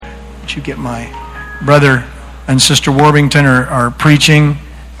Would you get my brother and sister Warbington are preaching,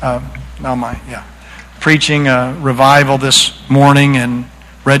 preaching a revival this morning in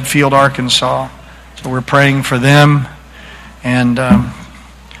Redfield, Arkansas. So we're praying for them. And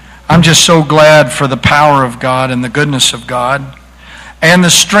I'm just so glad for the power of God and the goodness of God and the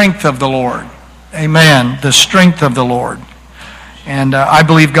strength of the Lord. Amen. The strength of the Lord. And I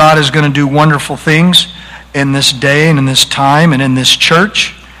believe God is going to do wonderful things in this day and in this time and in this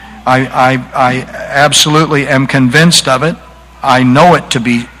church. I absolutely am convinced of it. I know it to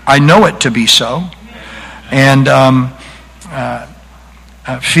be so. And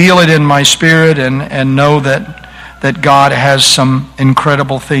feel it in my spirit and know that God has some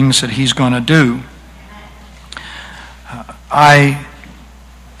incredible things that He's going to do. I'm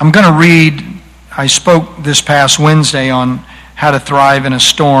going to read, I spoke this past Wednesday on how to thrive in a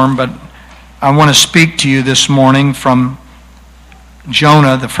storm, but I want to speak to you this morning from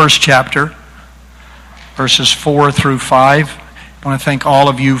Jonah, the first chapter, verses 4 through 5. I want to thank all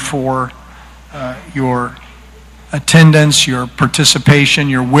of you for your attendance, your participation,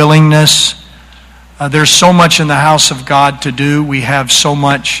 your willingness. There's so much in the house of God to do. We have so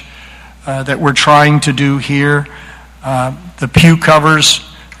much that we're trying to do here. The pew covers,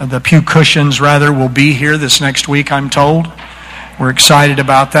 the pew cushions rather, will be here this next week, I'm told. We're excited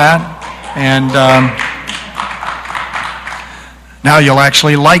about that. And now you'll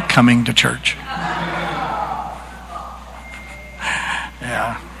actually like coming to church.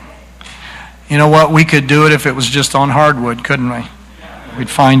 Yeah. You know what? We could do it if it was just on hardwood, couldn't we?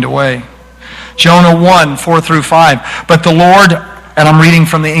 We'd find a way. Jonah 1, 4 through 5. But the Lord, and I'm reading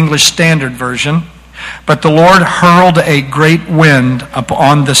from the English Standard Version, but the Lord hurled a great wind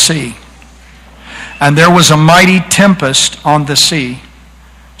upon the sea, and there was a mighty tempest on the sea,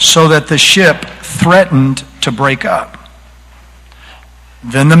 so that the ship threatened to break up.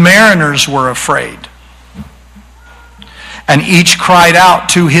 Then the mariners were afraid, and each cried out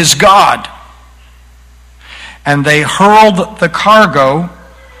to his God. And they hurled the cargo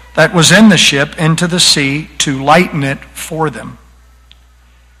that was in the ship into the sea to lighten it for them.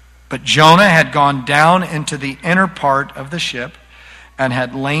 But Jonah had gone down into the inner part of the ship and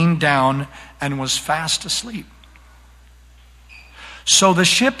had lain down and was fast asleep. So the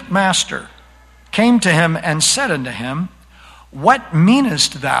shipmaster came to him and said unto him, What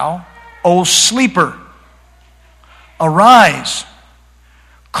meanest thou, O sleeper? Arise,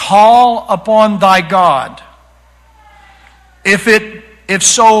 call upon thy God. If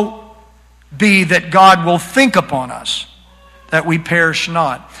so be that God will think upon us, that we perish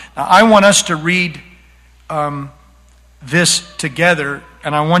not. Now, I want us to read this together,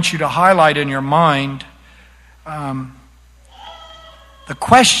 and I want you to highlight in your mind the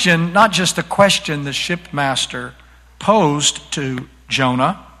question, not just the question the shipmaster posed to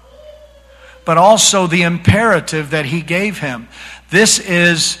Jonah, but also the imperative that he gave him. This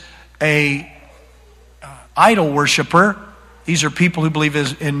is a idol worshiper. These are people who believe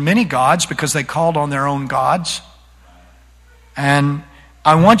in many gods because they called on their own gods. And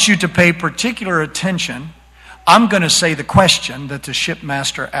I want you to pay particular attention. I'm going to say the question that the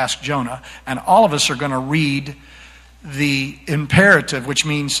shipmaster asked Jonah, and all of us are going to read the imperative, which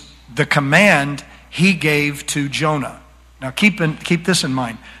means the command he gave to Jonah. Now keep this in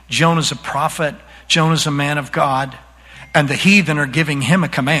mind. Jonah's a prophet. Jonah's a man of God. And the heathen are giving him a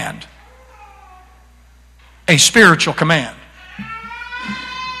command. A spiritual command.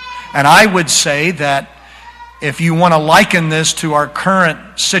 And I would say that if you want to liken this to our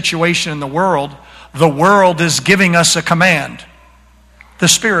current situation in the world is giving us a command. The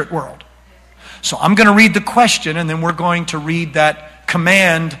spirit world. So I'm going to read the question, and then we're going to read that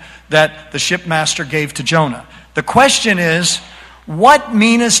command that the shipmaster gave to Jonah. The question is, What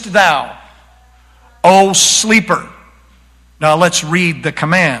meanest thou, O sleeper? Now let's read the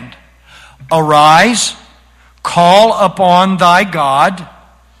command. Arise, call upon thy God,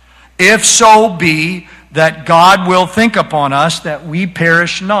 if so be that God will think upon us that we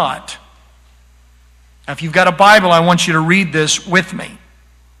perish not. Now, if you've got a Bible, I want you to read this with me.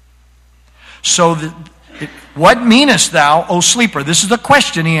 So, what meanest thou, O sleeper? This is the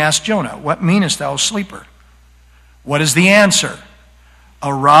question he asked Jonah. What meanest thou, O sleeper? What is the answer?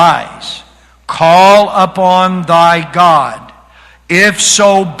 Arise, call upon thy God, if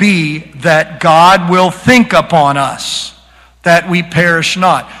so be that God will think upon us, that we perish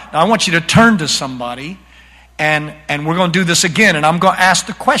not. Now, I want you to turn to somebody, and we're going to do this again, and I'm going to ask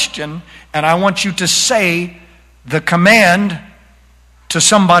the question, and I want you to say the command to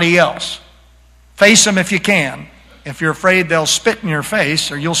somebody else. Face them if you can. If you're afraid they'll spit in your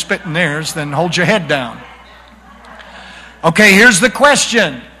face or you'll spit in theirs, then hold your head down. Okay, here's the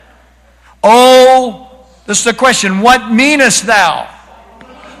question. Oh, this is the question. What meanest thou?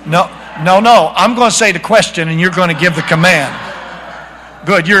 No. I'm going to say the question and you're going to give the command.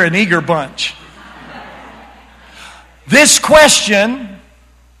 Good, you're an eager bunch. This question,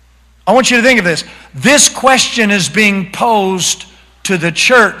 I want you to think of this. This question is being posed to the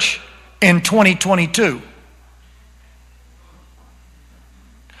church in 2022.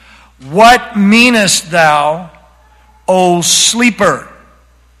 What meanest thou, O sleeper?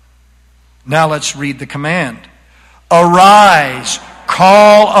 Now let's read the command. Arise,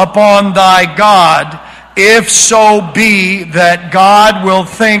 call upon thy God, if so be that God will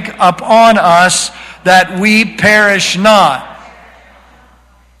think upon us that we perish not.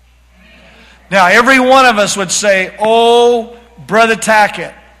 Now every one of us would say, oh, Brother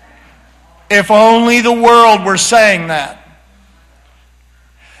Tackett, if only the world were saying that.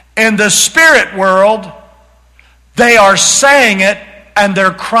 In the spirit world, they are saying it and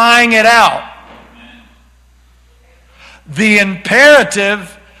they're crying it out. The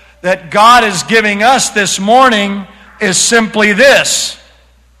imperative that God is giving us this morning is simply this.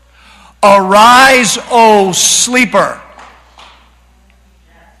 Arise, O sleeper.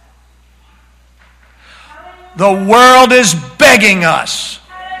 The world is begging us.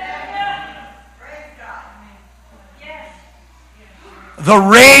 The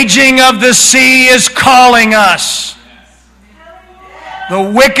raging of the sea is calling us. The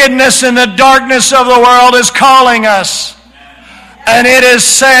wickedness and the darkness of the world is calling us. And it is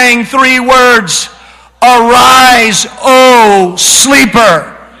saying three words. Arise, O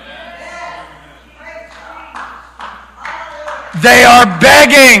sleeper. They are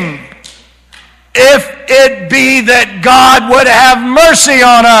begging, if it be that God would have mercy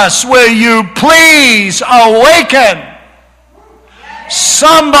on us, will you please awaken?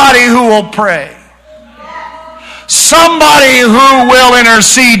 Somebody who will pray. Somebody who will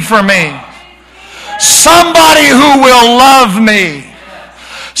intercede for me. Somebody who will love me.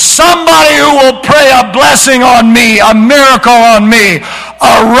 Somebody who will pray a blessing on me, a miracle on me.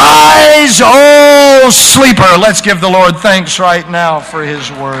 Arise, O sleeper. Let's give the Lord thanks right now for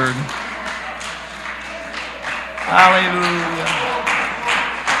His word. Hallelujah.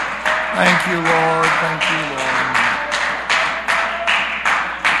 Thank you, Lord. Thank you, Lord.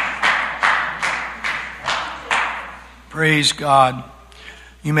 Praise God.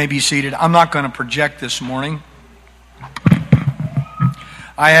 You may be seated. I'm not going to project this morning.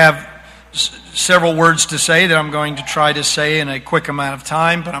 I have several words to say that I'm going to try to say in a quick amount of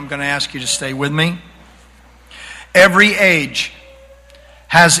time, but I'm going to ask you to stay with me. Every age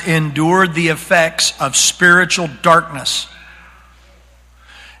has endured the effects of spiritual darkness.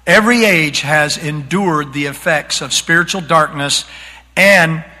 Every age has endured the effects of spiritual darkness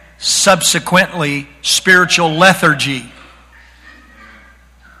and subsequently spiritual lethargy.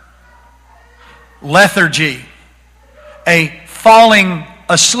 Lethargy, a falling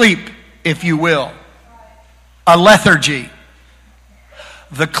asleep, if you will. A lethargy.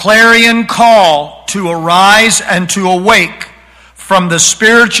 The clarion call to arise and to awake from the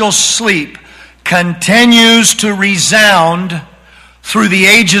spiritual sleep continues to resound through the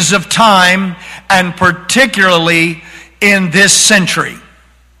ages of time, and particularly in this century.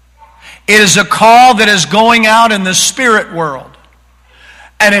 It is a call that is going out in the spirit world.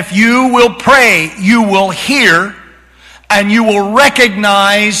 And if you will pray, you will hear and you will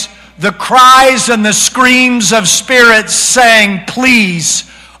recognize the cries and the screams of spirits saying, please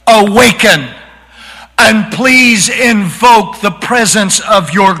awaken and please invoke the presence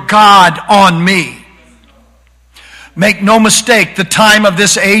of your God on me. Make no mistake, the time of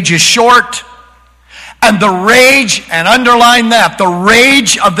this age is short. And the rage, and underline that, the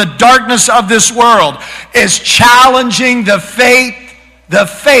rage of the darkness of this world is challenging the faith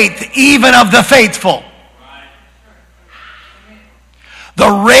even of the faithful. The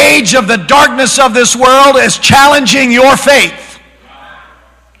rage of the darkness of this world is challenging your faith.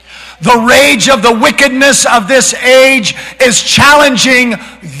 The rage of the wickedness of this age is challenging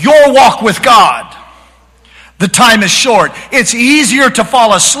your walk with God. The time is short. It's easier to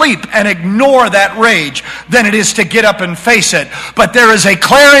fall asleep and ignore that rage than it is to get up and face it. But there is a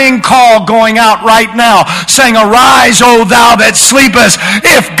clarion call going out right now saying, arise, O thou that sleepest,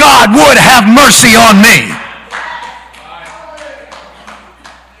 if God would have mercy on me.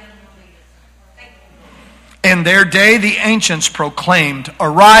 In their day, the ancients proclaimed,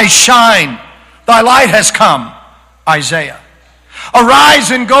 arise, shine, thy light has come. Isaiah.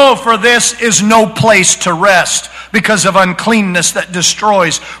 Arise and go, for this is no place to rest because of uncleanness that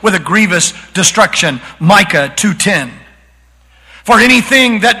destroys with a grievous destruction. Micah 2:10. For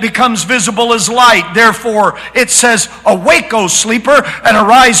anything that becomes visible is light. Therefore, it says, awake, O sleeper, and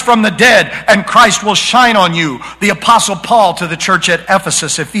arise from the dead, and Christ will shine on you. The Apostle Paul to the church at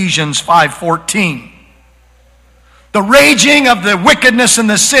Ephesus, Ephesians 5:14. The raging of the wickedness and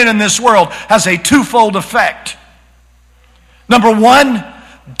the sin in this world has a twofold effect. Number one,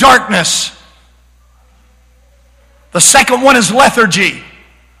 darkness. The second one is lethargy.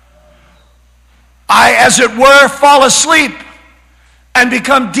 I, as it were, fall asleep and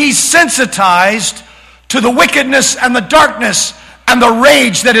become desensitized to the wickedness and the darkness and the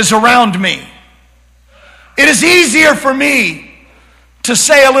rage that is around me. It is easier for me to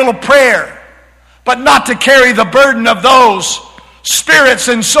say a little prayer, but not to carry the burden of those spirits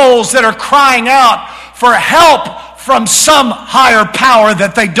and souls that are crying out for help from some higher power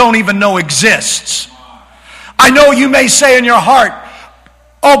that they don't even know exists. I know you may say in your heart,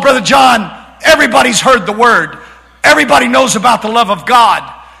 oh, Brother John, everybody's heard the word. Everybody knows about the love of God.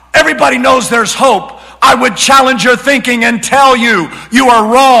 Everybody knows there's hope. I would challenge your thinking and tell you, you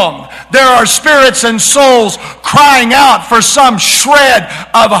are wrong. There are spirits and souls crying out for some shred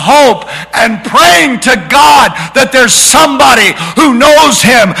of hope and praying to God that there's somebody who knows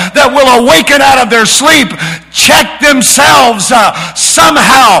Him that will awaken out of their sleep, check themselves,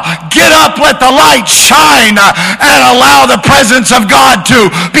 somehow get up, let the light shine, and allow the presence of God to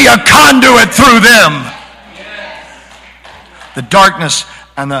be a conduit through them. The darkness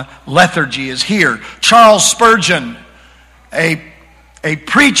and the lethargy is here. Charles Spurgeon, a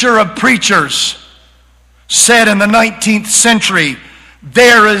preacher of preachers, said in the 19th century,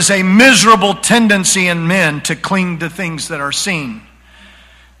 there is a miserable tendency in men to cling to things that are seen.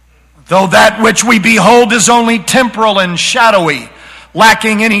 Though that which we behold is only temporal and shadowy,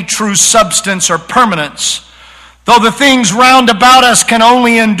 lacking any true substance or permanence, though the things round about us can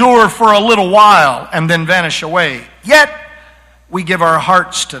only endure for a little while and then vanish away, yet we give our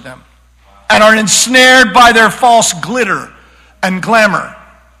hearts to them and are ensnared by their false glitter and glamour.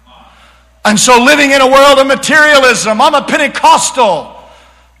 And so living in a world of materialism, I'm a Pentecostal,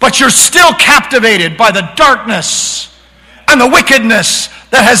 but you're still captivated by the darkness and the wickedness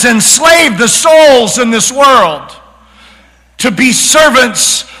that has enslaved the souls in this world to be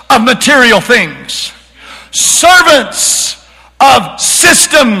servants of material things, servants of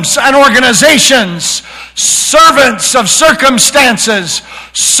systems and organizations, servants of circumstances,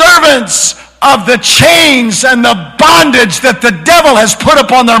 servants of the chains and the bondage that the devil has put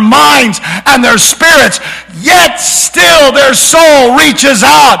upon their minds and their spirits, yet still their soul reaches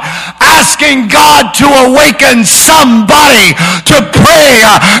out asking God to awaken somebody to pray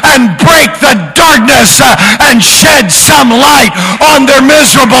and break the darkness and shed some light on their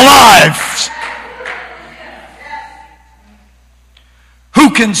miserable lives. Who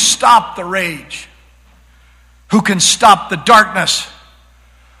can stop the rage? Who can stop the darkness?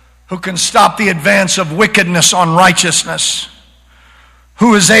 Who can stop the advance of wickedness on righteousness?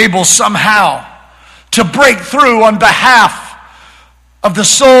 Who is able somehow to break through on behalf of the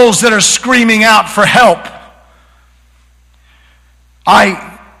souls that are screaming out for help?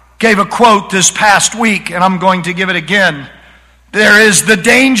 I gave a quote this past week, and I'm going to give it again. There is the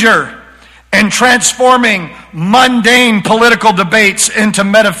danger in transforming mundane political debates into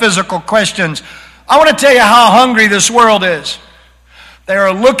metaphysical questions. I want to tell you how hungry this world is. They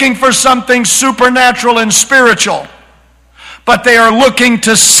are looking for something supernatural and spiritual, but they are looking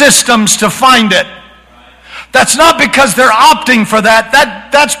to systems to find it. That's not because they're opting for that.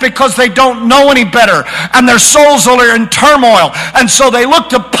 That's because they don't know any better, and their souls are in turmoil. And so they look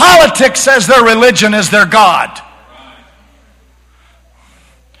to politics as their religion, as their God.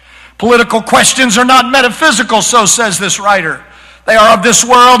 Political questions are not metaphysical, so says this writer. They are of this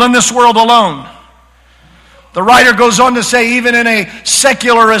world and this world alone. The writer goes on to say, even in a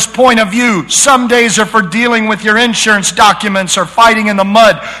secularist point of view, some days are for dealing with your insurance documents or fighting in the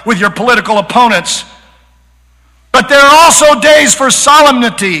mud with your political opponents. But there are also days for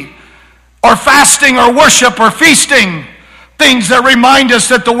solemnity or fasting or worship or feasting, things that remind us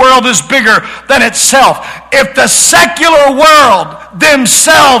that the world is bigger than itself. If the secular world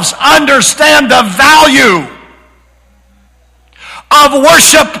themselves understand the value of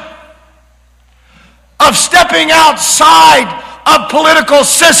worship, of stepping outside of political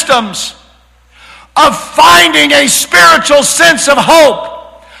systems, of finding a spiritual sense of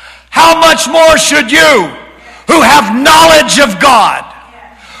hope, how much more should you, who have knowledge of God,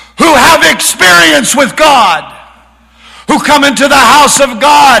 who have experience with God, who come into the house of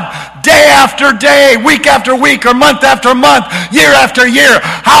God day after day, week after week, or month after month, year after year,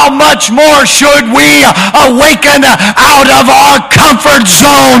 how much more should we awaken out of our comfort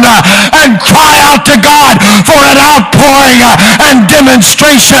zone and cry out to God for an outpouring and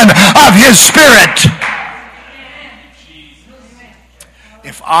demonstration of His Spirit?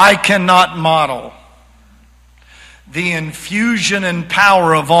 If I cannot model the infusion and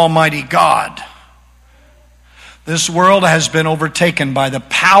power of Almighty God, this world has been overtaken by the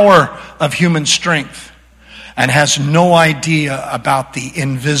power of human strength and has no idea about the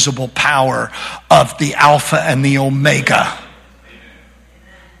invisible power of the Alpha and the Omega.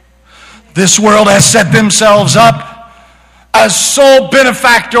 This world has set themselves up as sole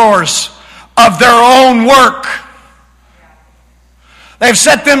benefactors of their own work. They've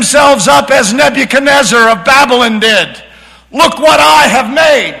set themselves up as Nebuchadnezzar of Babylon did. Look what I have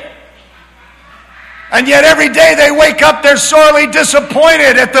made. And yet every day they wake up, they're sorely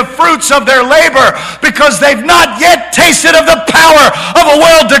disappointed at the fruits of their labor because they've not yet tasted of the power of a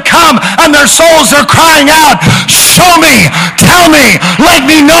world to come, and their souls are crying out, show me, tell me, let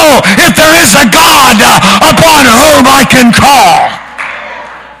me know if there is a God upon whom I can call.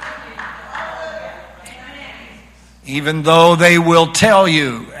 Even though they will tell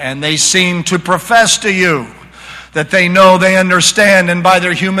you and they seem to profess to you that they know, they understand, and by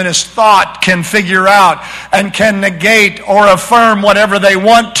their humanist thought can figure out and can negate or affirm whatever they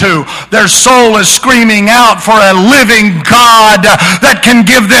want to, their soul is screaming out for a living God that can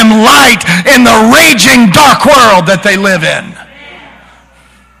give them light in the raging dark world that they live in.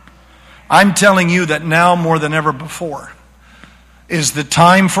 I'm telling you that now more than ever before is the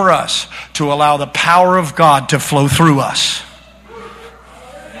time for us to allow the power of God to flow through us.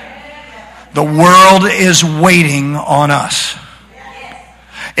 The world is waiting on us.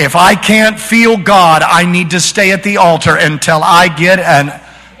 If I can't feel God, I need to stay at the altar until I get an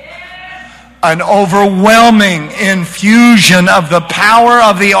overwhelming infusion of the power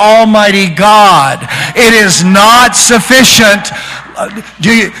of the Almighty God. It is not sufficient.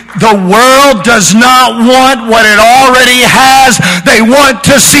 The world does not want what it already has. They want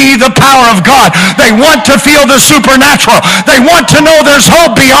to see the power of God. They want to feel the supernatural. They want to know there's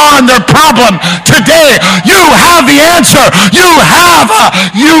hope beyond their problem. Today, you have the answer. You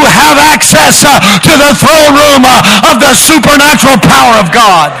have access to the throne room of the supernatural power of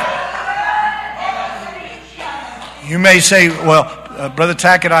God. You may say, well, Brother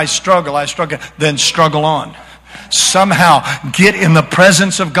Tackett, I struggle. Then struggle on. Somehow get in the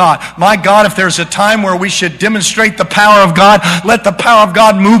presence of God. My God, if there's a time where we should demonstrate the power of God, let the power of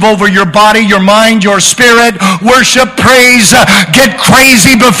God move over your body, your mind, your spirit. Worship, praise, get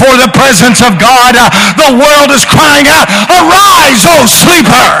crazy before the presence of God. The world is crying out, arise, O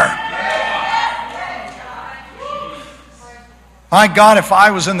sleeper! My God, if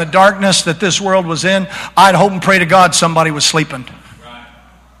I was in the darkness that this world was in, I'd hope and pray to God somebody was sleeping.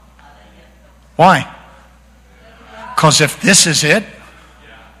 Why? Because if this is it,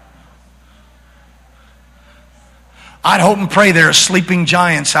 I'd hope and pray there are sleeping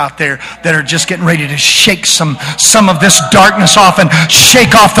giants out there that are just getting ready to shake some of this darkness off and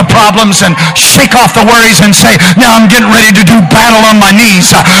shake off the problems and shake off the worries and say, now I'm getting ready to do battle on my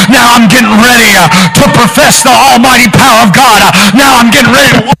knees. Now I'm getting ready to profess the almighty power of God. Now I'm getting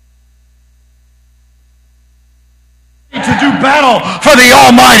ready to do battle for the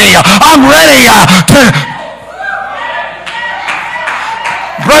Almighty. I'm ready to...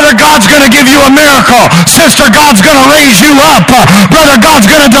 Brother, God's going to give you a miracle. Sister, God's going to raise you up. Brother, God's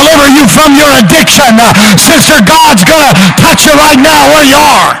going to deliver you from your addiction. Sister, God's going to touch you right now where you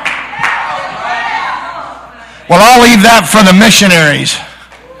are. Well, I'll leave that for the missionaries.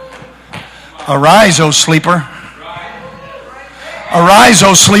 Arise, O sleeper. Arise,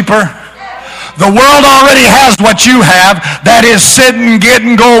 O sleeper. The world already has what you have. That is sit and get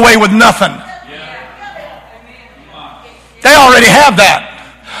and go away with nothing. They already have that.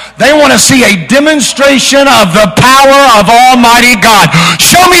 They want to see a demonstration of the power of Almighty God.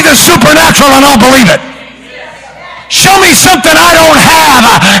 Show me the supernatural and I'll believe it. Show me something I don't have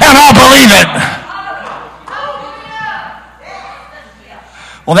and I'll believe it.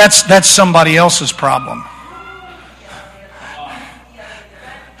 Well, that's somebody else's problem.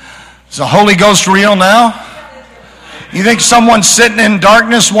 Is the Holy Ghost real now? You think someone sitting in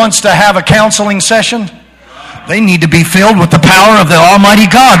darkness wants to have a counseling session? They need to be filled with the power of the Almighty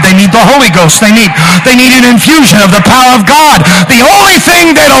God. They need the Holy Ghost. They need an infusion of the power of God. The only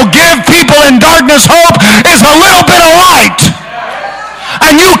thing that'll give people in darkness hope is a little bit of light.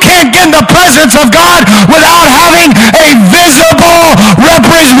 And you can't get in the presence of God without having a visible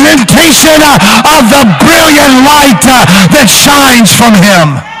representation of the brilliant light that shines from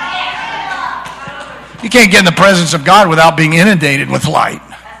Him. You can't get in the presence of God without being inundated with light.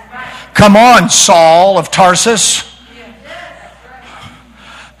 Come on, Saul of Tarsus.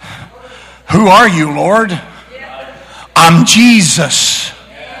 Who are you, Lord? I'm Jesus.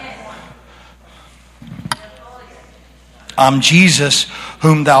 I'm Jesus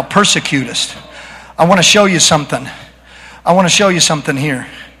whom thou persecutest. I want to show you something. I want to show you something here.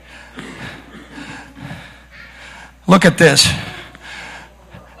 Look at this.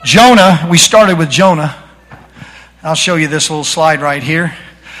 Jonah, we started with Jonah. I'll show you this little slide right here.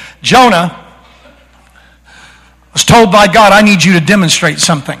 Jonah was told by God, I need you to demonstrate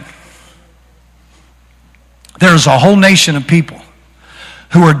something. There's a whole nation of people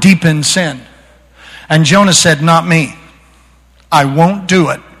who are deep in sin. And Jonah said, not me. I won't do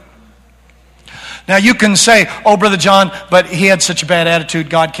it. Now you can say, oh, Brother John, but he had such a bad attitude,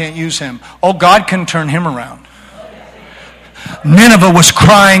 God can't use him. Oh, God can turn him around. Nineveh was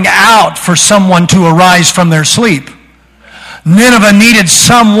crying out for someone to arise from their sleep. Nineveh needed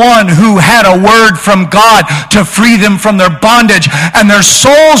someone who had a word from God to free them from their bondage. And their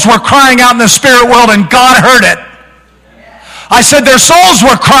souls were crying out in the spirit world, and God heard it. I said their souls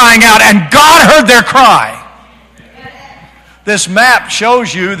were crying out, and God heard their cry. This map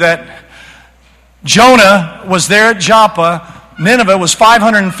shows you that Jonah was there at Joppa. Nineveh was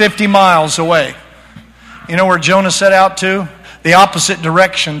 550 miles away. You know where Jonah set out to? The opposite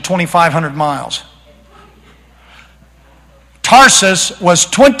direction, 2,500 miles. Tarsus was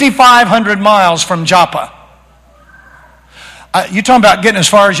 2,500 miles from Joppa. You talking about getting as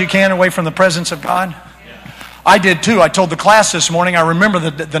far as you can away from the presence of God? I did too. I told the class this morning, I remember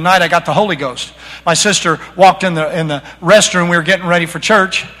the night I got the Holy Ghost. My sister walked in the restroom. We were getting ready for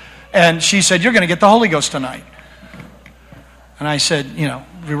church. And she said, you're going to get the Holy Ghost tonight. And I said,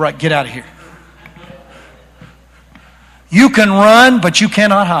 you're right, get out of here. You can run, but you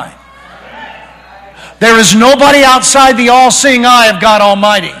cannot hide. There is nobody outside the all-seeing eye of God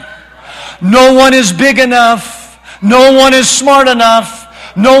Almighty. No one is big enough. No one is smart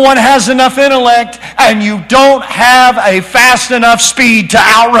enough. No one has enough intellect. And you don't have a fast enough speed to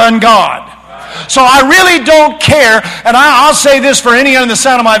outrun God. So I really don't care, and I'll say this for any under the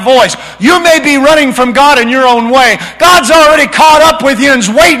sound of my voice. You may be running from God in your own way. God's already caught up with you and is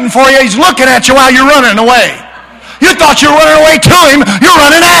waiting for you. He's looking at you while you're running away. You thought you were running away to Him. You're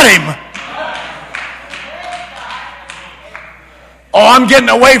running at Him. Oh, I'm getting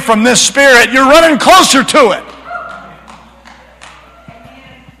away from this spirit. You're running closer to it.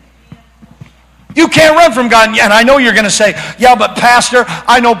 You can't run from God. And I know you're going to say, yeah, but Pastor,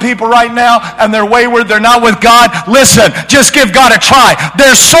 I know people right now and they're wayward. They're not with God. Listen, just give God a try.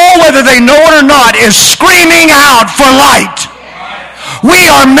 Their soul, whether they know it or not, is screaming out for light. We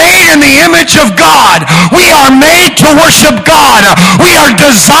are made in the image of God. We are made to worship God. We are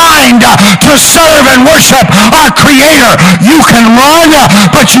designed to serve and worship our Creator. You can run,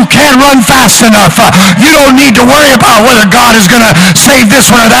 but you can't run fast enough. You don't need to worry about whether God is going to save this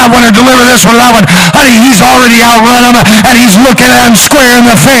one or that one or deliver this one or that one. Honey, He's already outrun them, and He's looking at them square in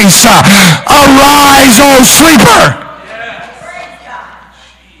the face. Arise, O sleeper.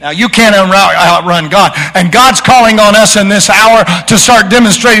 Now, you can't outrun God. And God's calling on us in this hour to start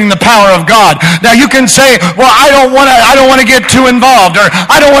demonstrating the power of God. Now, you can say, well, I don't want to get too involved, or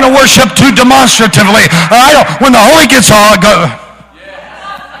I don't want to worship too demonstratively. Or when the Holy gets on, I go,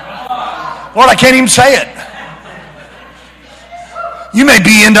 Lord, I can't even say it. You may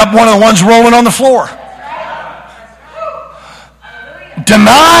end up one of the ones rolling on the floor.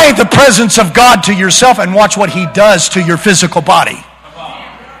 Deny the presence of God to yourself and watch what He does to your physical body.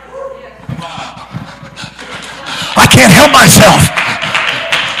 I can't help myself.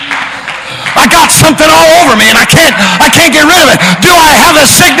 I got something all over me and I can't get rid of it. Do I have a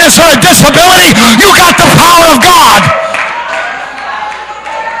sickness or a disability? You got the power of God.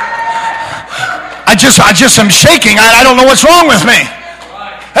 I just am shaking. I don't know what's wrong with me.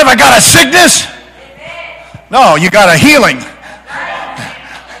 Have I got a sickness? No, you got a healing.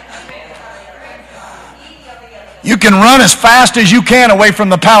 You can run as fast as you can away from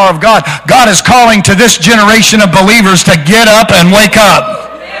the power of God. God is calling to this generation of believers to get up and wake up.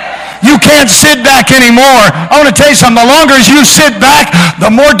 You can't sit back anymore. I want to tell you something. The longer as you sit back, the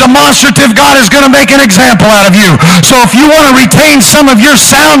more demonstrative God is going to make an example out of you. So if you want to retain some of your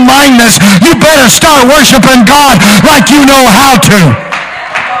sound mindness, you better start worshiping God like you know how to.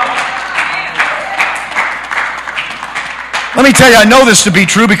 Let me tell you, I know this to be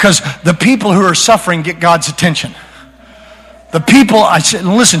true because the people who are suffering get God's attention. The people,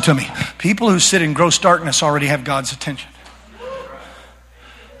 listen to me, people who sit in gross darkness already have God's attention.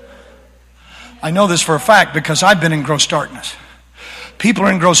 I know this for a fact because I've been in gross darkness. People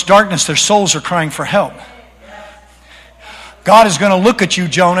are in gross darkness. Their souls are crying for help. God is going to look at you,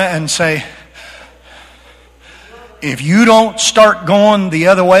 Jonah, and say, if you don't start going the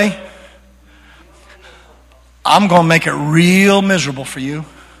other way, I'm going to make it real miserable for you.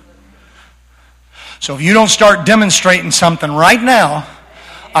 So if you don't start demonstrating something right now,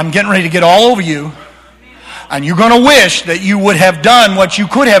 I'm getting ready to get all over you. And you're going to wish that you would have done what you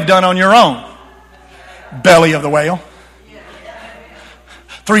could have done on your own. Belly of the whale.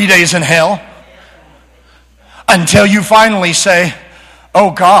 3 days in hell. Until you finally say,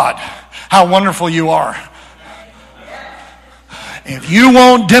 oh God, how wonderful you are. If you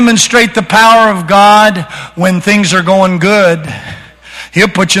won't demonstrate the power of God when things are going good, He'll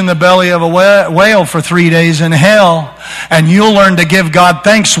put you in the belly of a whale for 3 days in hell, and you'll learn to give God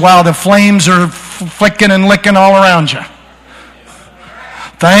thanks while the flames are flicking and licking all around you.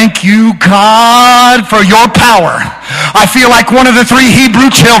 Thank you, God, for your power. I feel like one of the 3 Hebrew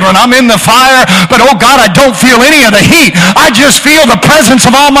children. I'm in the fire, but oh God, I don't feel any of the heat. I just feel the presence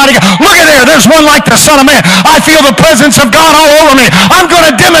of Almighty God. Look at there. There's one like the Son of Man. I feel the presence of God all over me. I'm going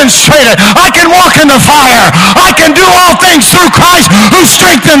to demonstrate it. I can walk in the fire. I can do all things through Christ who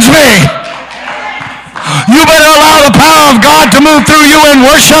strengthens me. You better allow the power of God to move through you in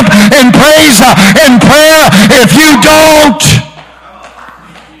worship, in praise, in prayer. If you don't,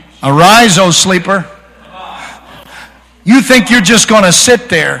 arise, O sleeper. You think you're just going to sit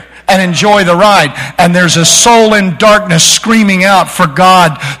there and enjoy the ride, and there's a soul in darkness screaming out for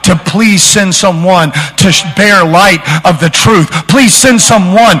God to please send someone to bear light of the truth. Please send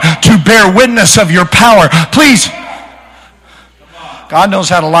someone to bear witness of your power. Please. God knows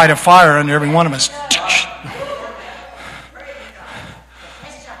how to light a fire under every one of us.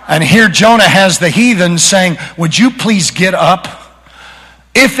 And here Jonah has the heathen saying, would you please get up?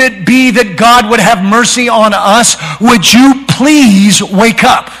 If it be that God would have mercy on us, would you please wake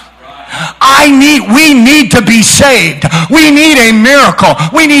up? We need to be saved. We need a miracle.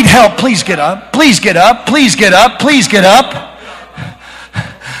 We need help. Please get up. Please get up. Please get up. Please get up.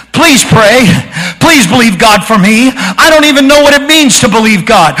 Please pray. Please believe God for me. I don't even know what it means to believe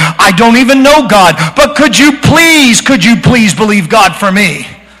God. I don't even know God. But could you please believe God for me?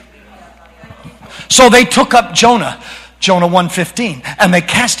 So they took up Jonah 1:15, and they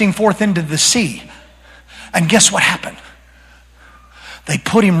cast him forth into the sea. And guess what happened? They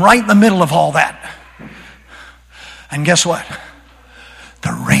put him right in the middle of all that. And guess what?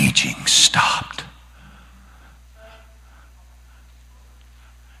 The raging stopped.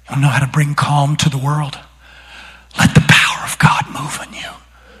 You know how to bring calm to the world? Let the power of God move in you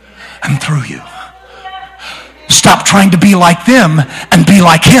and through you. Stop trying to be like them and be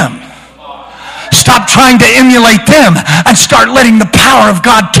like Him. Stop trying to emulate them and start letting the power of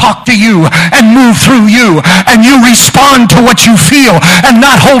God talk to you and move through you, and you respond to what you feel and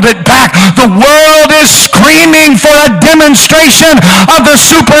not hold it back. The world is screaming for a demonstration of the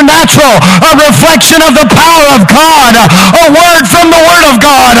supernatural, a reflection of the power of God, a word from the Word of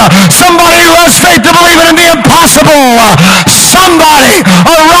God, somebody who has faith to believe in the impossible. Somebody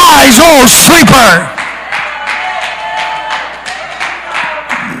arise, oh sleeper.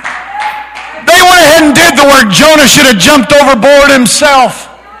 They went ahead and did the work. Jonah should have jumped overboard himself.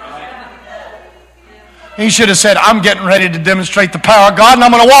 He should have said, I'm getting ready to demonstrate the power of God, and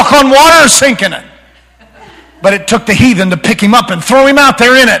I'm going to walk on water or sink in it. But it took the heathen to pick him up and throw him out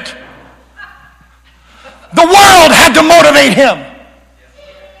there in it. The world had to motivate him.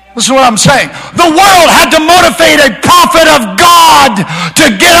 Listen to what I'm saying. The world had to motivate a prophet of God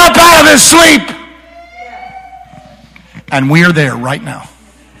to get up out of his sleep. And we are there right now.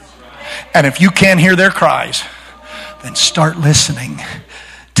 And if you can't hear their cries, then start listening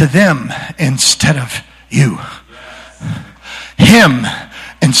to them instead of you. Him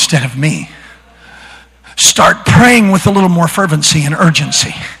instead of me. Start praying with a little more fervency and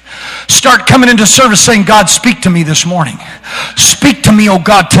urgency. Start coming into service saying, God, speak to me this morning. Speak to me, oh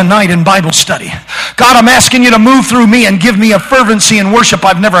God, tonight in Bible study. God, I'm asking you to move through me and give me a fervency in worship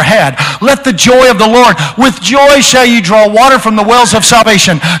I've never had. Let the joy of the Lord, with joy shall you draw water from the wells of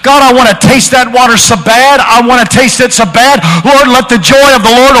salvation. God, I want to taste that water so bad. I want to taste it so bad. Lord, let the joy of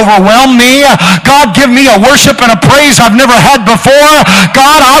the Lord overwhelm me. God, give me a worship and a praise I've never had before.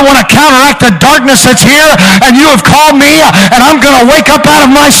 God, I want to counteract the darkness that's here, and you have called me, and I'm going to wake up out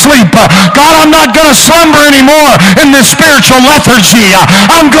of my sleep. God, I'm not going to slumber anymore in this spiritual lethargy.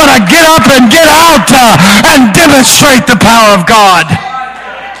 I'm going to get up and get out and demonstrate the power of God.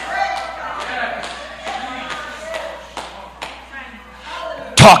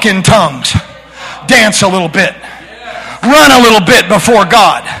 Talk in tongues. Dance a little bit. Run a little bit before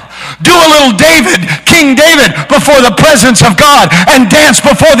God. Do a little David, King David, before the presence of God and dance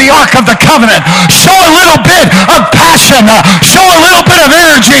before the Ark of the Covenant. Show a little bit of passion. Show a little bit of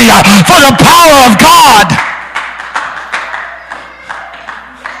energy for the power of God.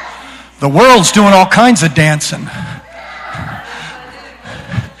 The world's doing all kinds of dancing.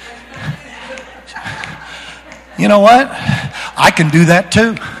 You know what? I can do that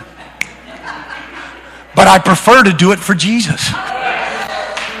too. But I prefer to do it for Jesus.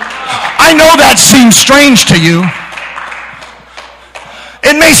 I know that seems strange to you.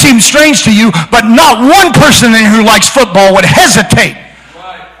 It may seem strange to you, but not one person in here who likes football would hesitate.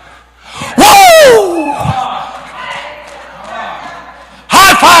 Woo!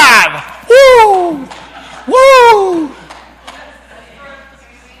 High five! Woo! Woo!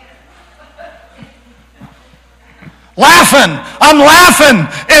 Laughing. I'm laughing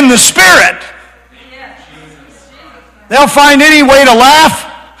in the Spirit. They'll find any way to laugh,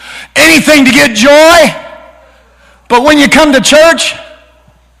 anything to get joy. But when you come to church,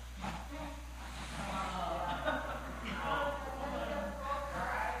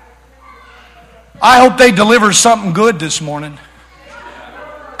 I hope they deliver something good this morning,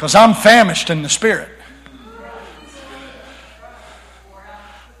 because I'm famished in the Spirit.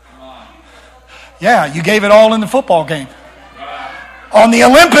 Yeah, you gave it all in the football game. On the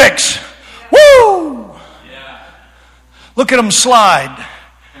Olympics. Woo! Look at them slide.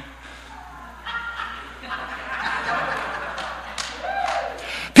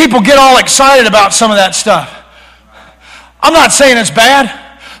 People get all excited about some of that stuff. I'm not saying it's bad,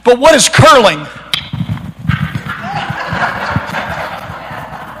 but what is curling?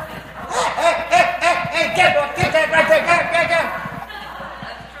 Hey, get that right there.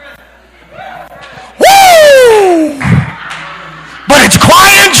 Woo! But it's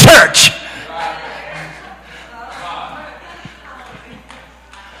quiet in church.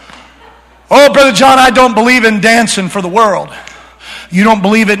 Oh, Brother John, I don't believe in dancing for the world. You don't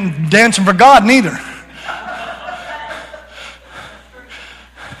believe in dancing for God neither.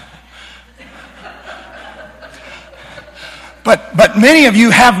 But many of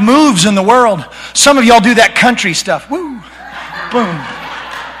you have moves in the world. Some of y'all do that country stuff. Woo! Boom.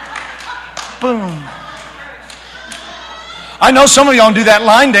 Boom. I know some of y'all do that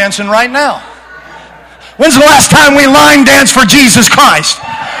line dancing right now. When's the last time we line danced for Jesus Christ?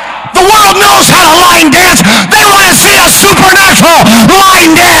 The world knows how to line dance. They want to see a supernatural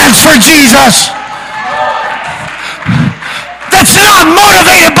line dance for Jesus. That's not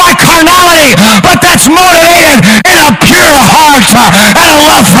motivated by carnality, but that's motivated in a pure heart and a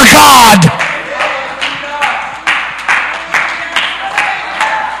love for God.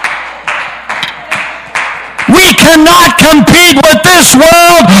 We cannot compete with this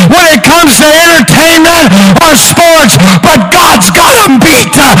world when it comes to entertainment or sports, but God's got them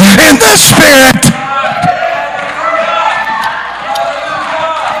beat in the Spirit.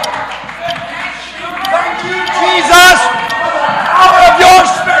 Thank you, Jesus, out of your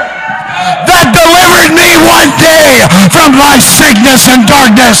Spirit that delivered me one day from my sickness and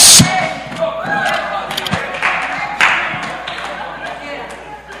darkness.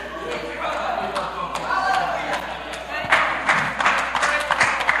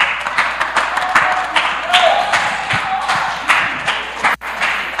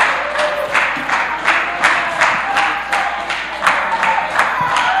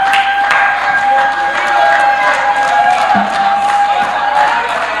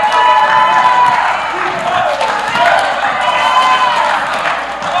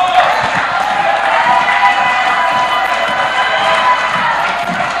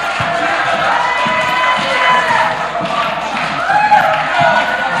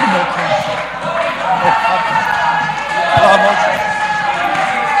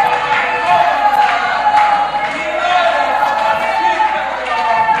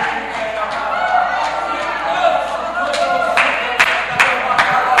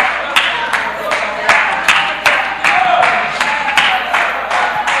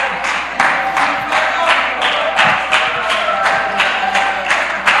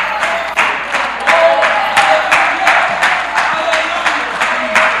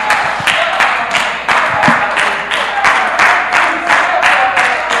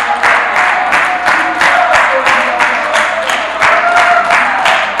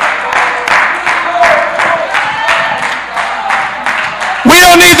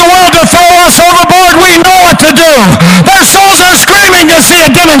 Overboard, we know what to do. Their souls are screaming to see a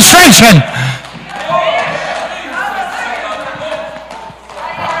demonstration.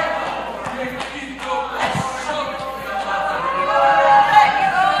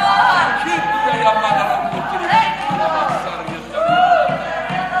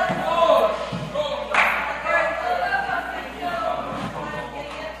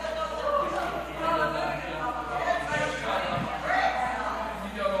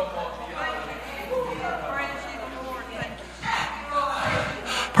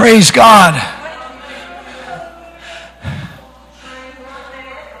 Praise God.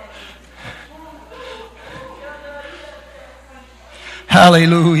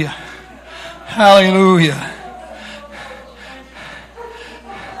 Hallelujah. Hallelujah.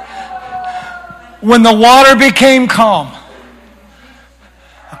 When the water became calm,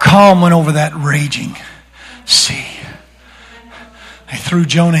 a calm went over that raging sea. They threw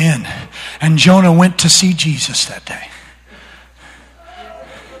Jonah in, and Jonah went to see Jesus that day.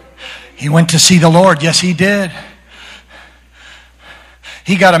 He went to see the Lord. Yes, he did.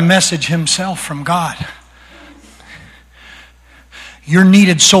 He got a message himself from God. You're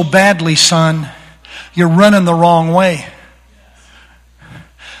needed so badly, son. You're running the wrong way.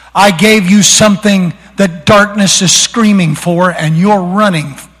 I gave you something that darkness is screaming for, and you're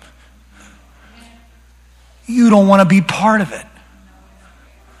running. You don't want to be part of it.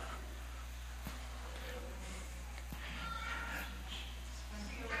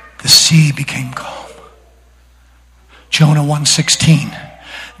 The sea became calm. Jonah 1:16.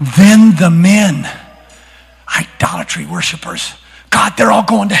 Then the men, idolatry worshipers, God, they're all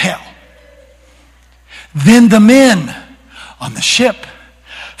going to hell. Then the men on the ship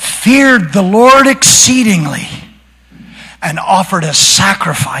feared the Lord exceedingly and offered a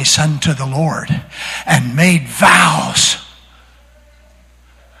sacrifice unto the Lord and made vows.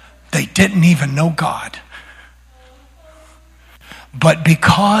 They didn't even know God. But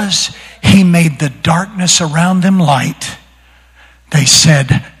because he made the darkness around them light, they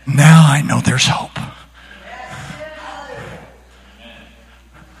said, now I know there's hope.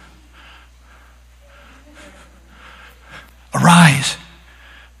 Arise,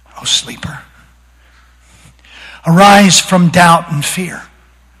 O sleeper. Arise from doubt and fear.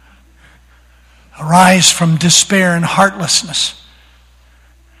 Arise from despair and heartlessness.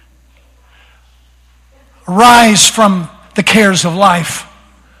 Arise from the cares of life.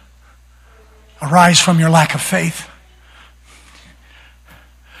 Arise from your lack of faith.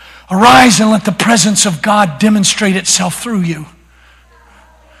 Arise and let the presence of God demonstrate itself through you.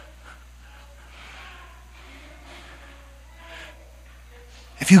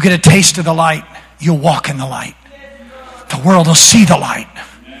 If you get a taste of the light, you'll walk in the light. The world will see the light.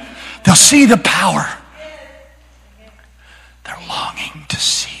 They'll see the power. They're longing to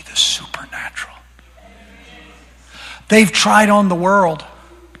see the supernatural. They've tried on the world.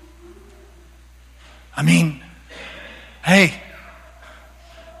 I mean, hey,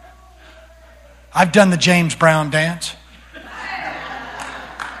 I've done the James Brown dance.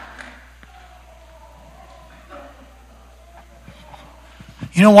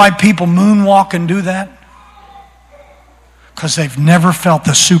 You know why people moonwalk and do that? Because they've never felt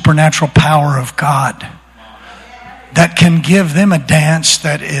the supernatural power of God that can give them a dance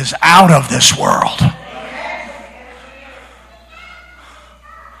that is out of this world.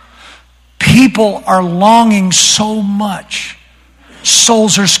 People are longing so much.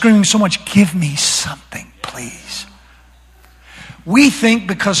 Souls are screaming so much, give me something, please. We think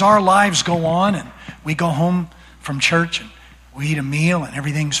because our lives go on and we go home from church and we eat a meal and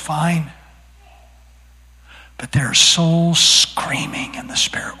everything's fine. But there are souls screaming in the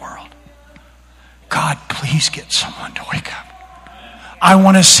spirit world. God, please get someone to wake up. I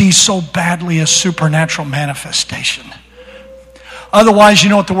want to see so badly a supernatural manifestation. Otherwise, you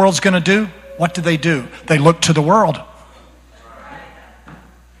know what the world's going to do? What do? They look to the world.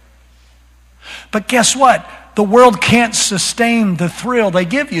 But guess what? The world can't sustain the thrill they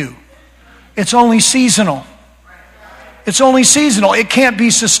give you. It's only seasonal. It's only seasonal. It can't be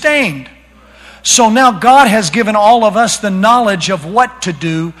sustained. So now God has given all of us the knowledge of what to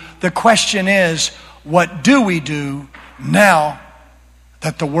do. The question is, what do we do now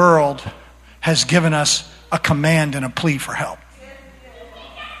that the world has given us a command and a plea for help?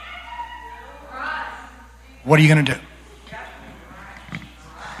 What are you going to do?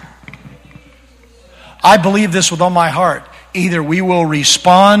 I believe this with all my heart. Either we will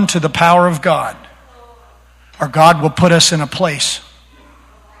respond to the power of God, or God will put us in a place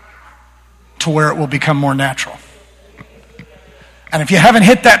to where it will become more natural. And if you haven't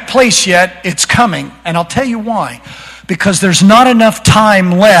hit that place yet, it's coming. And I'll tell you why. Because there's not enough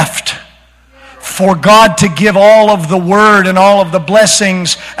time left for God to give all of the word and all of the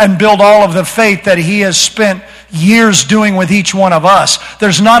blessings and build all of the faith that He has spent years doing with each one of us.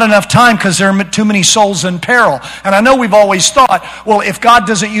 There's not enough time because there are too many souls in peril. And I know we've always thought, well, if God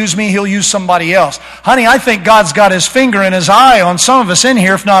doesn't use me, He'll use somebody else. Honey, I think God's got His finger and His eye on some of us in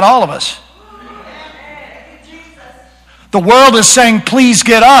here, if not all of us. The world is saying, please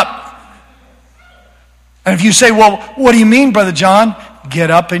get up. And if you say, well, what do you mean, Brother John?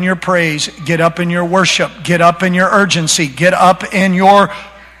 Get up in your praise. Get up in your worship. Get up in your urgency. Get up in your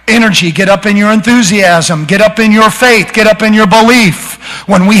energy, get up in your enthusiasm, get up in your faith, get up in your belief.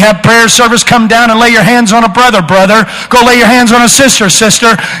 When we have prayer service, come down and lay your hands on a brother. Go lay your hands on a sister.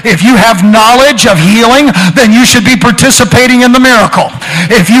 If you have knowledge of healing, then you should be participating in the miracle.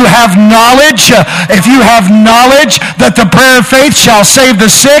 If you have knowledge that the prayer of faith shall save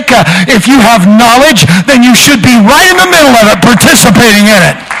the sick, if you have knowledge, then you should be right in the middle of it, participating in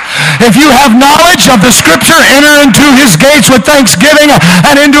it. If you have knowledge of the Scripture, enter into his gates with thanksgiving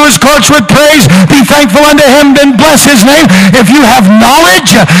and into his courts with praise. Be thankful unto him, then bless his name. If you have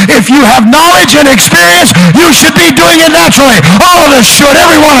knowledge and experience, you should be doing it naturally. All of us should,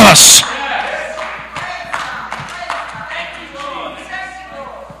 every one of us.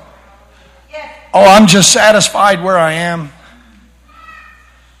 Oh, I'm just satisfied where I am.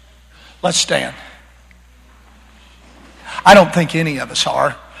 Let's stand. I don't think any of us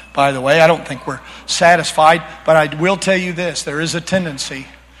are, by the way. I don't think we're satisfied. But I will tell you this. There is a tendency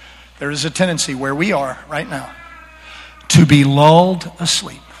where we are right now to be lulled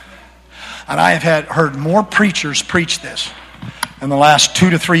asleep. And I have heard more preachers preach this in the last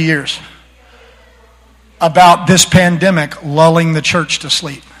 2 to 3 years about this pandemic lulling the church to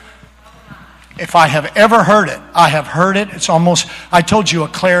sleep. If I have ever heard it, I have heard it. It's almost, I told you, a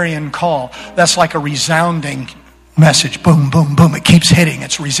clarion call. That's like a resounding message. Boom, boom, boom. It keeps hitting.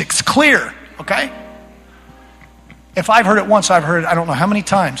 It's clear, okay? If I've heard it once, I've heard it I don't know how many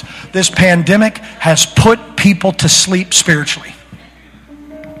times. This pandemic has put people to sleep spiritually.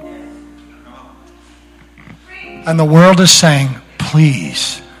 And the world is saying,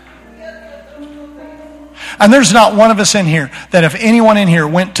 please. And there's not one of us in here that if anyone in here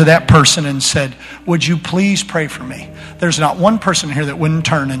went to that person and said, would you please pray for me? There's not one person here that wouldn't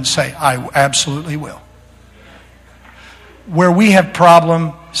turn and say, I absolutely will. Where we have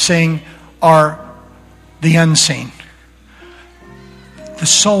problem seeing are the unseen. The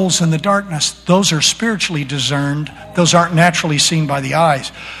souls in the darkness, those are spiritually discerned. Those aren't naturally seen by the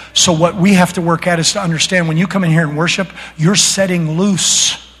eyes. So what we have to work at is to understand when you come in here and worship, you're setting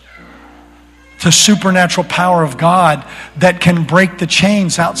loose the supernatural power of God that can break the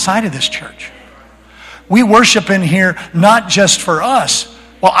chains outside of this church. We worship in here not just for us.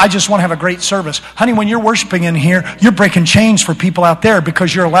 Well, I just want to have a great service. Honey, when you're worshiping in here, you're breaking chains for people out there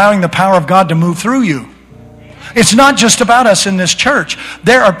because you're allowing the power of God to move through you. It's not just about us in this church.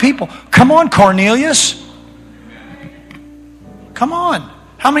 There are people. Come on, Cornelius. Come on.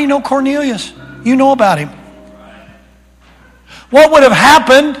 How many know Cornelius? You know about him. What would have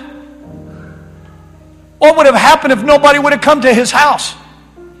happened? What would have happened if nobody would have come to his house?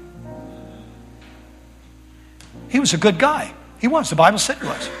 He was a good guy. He was. The Bible said he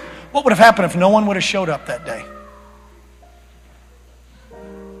was. What would have happened if no one would have showed up that day?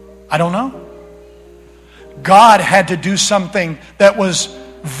 I don't know. God had to do something that was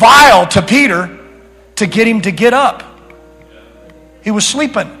vile to Peter to get him to get up. He was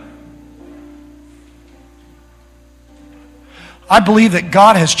sleeping. I believe that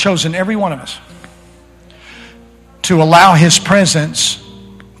God has chosen every one of us to allow his presence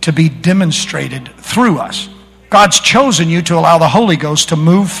to be demonstrated through us. God's chosen you to allow the Holy Ghost to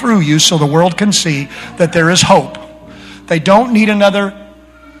move through you so the world can see that there is hope. They don't need another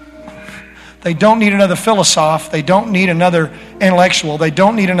philosopher. They don't need another intellectual. They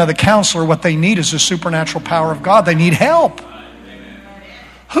don't need another counselor. What they need is the supernatural power of God. They need help.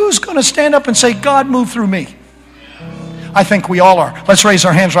 Who's going to stand up and say, God, move through me? I think we all are. Let's raise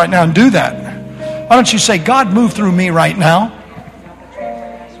our hands right now and do that. Why don't you say, God, move through me right now?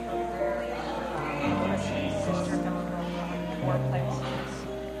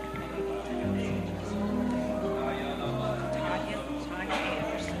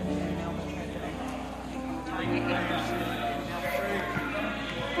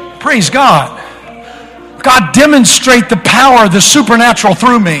 Praise God. God, demonstrate the power of the supernatural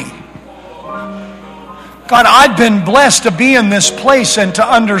through me. God, I've been blessed to be in this place and to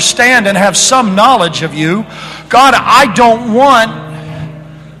understand and have some knowledge of you. God, I don't want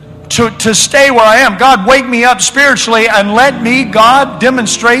to stay where I am. God, wake me up spiritually and let me, God,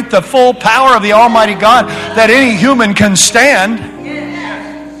 demonstrate the full power of the Almighty God that any human can stand.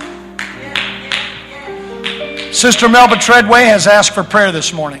 Sister Melba Treadway has asked for prayer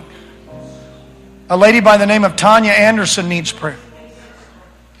this morning. A lady by the name of Tanya Anderson needs prayer.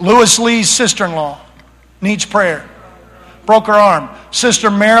 Louis Lee's sister-in-law needs prayer. Broke her arm. Sister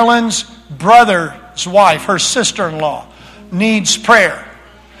Marilyn's brother's wife, her sister-in-law, needs prayer.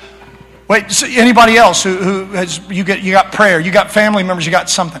 Wait, so anybody else who has you got prayer, you got family members, you got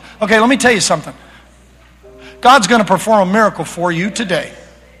something. Okay, let me tell you something. God's going to perform a miracle for you today.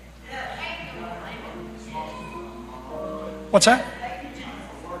 What's that?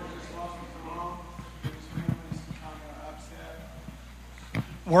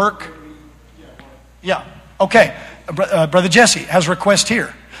 Work? Yeah. Okay. Brother Jesse has a request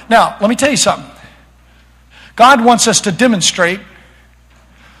here. Now, let me tell you something. God wants us to demonstrate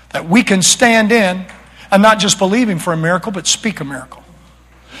that we can stand in and not just believe Him for a miracle, but speak a miracle.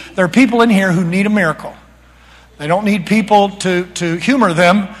 There are people in here who need a miracle. They don't need people to humor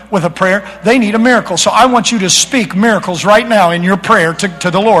them with a prayer. They need a miracle. So I want you to speak miracles right now in your prayer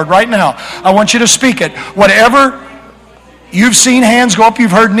to the Lord right now. I want you to speak it. Whatever you've seen hands go up,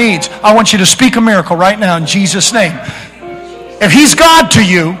 you've heard needs. I want you to speak a miracle right now in Jesus' name. If He's God to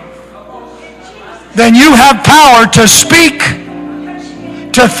you, then you have power to speak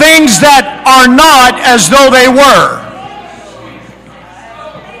to things that are not as though they were.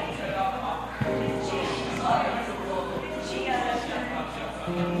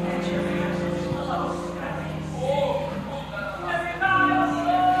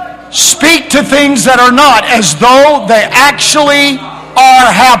 Speak to things that are not as though they actually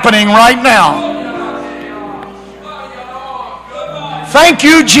are happening right now. Thank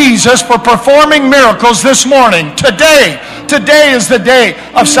you, Jesus, for performing miracles this morning. Today is the day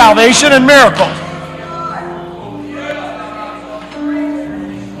of salvation and miracles.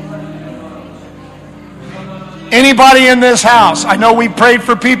 Anybody in this house, I know we prayed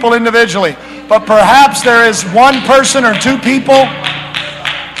for people individually, but perhaps there is one person or two people.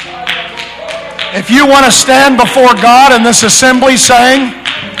 If you want to stand before God in this assembly saying,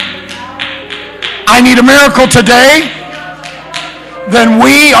 I need a miracle today, then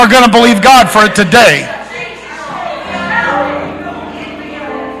we are going to believe God for it today.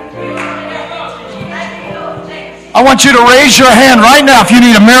 I want you to raise your hand right now if you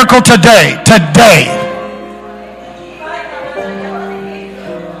need a miracle today. Today.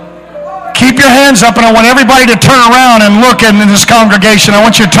 Keep your hands up, and I want everybody to turn around and look in this congregation. I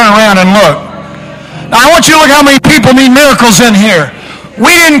want you to turn around and look. Now, I want you to look how many people need miracles in here.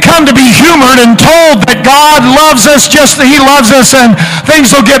 We didn't come to be humored and told that God loves us just that He loves us and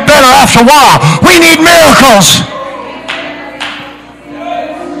things will get better after a while. We need miracles.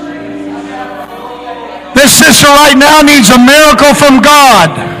 This sister right now needs a miracle from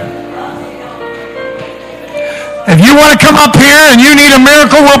God. If you want to come up here and you need a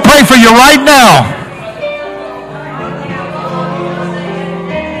miracle, we'll pray for you right now.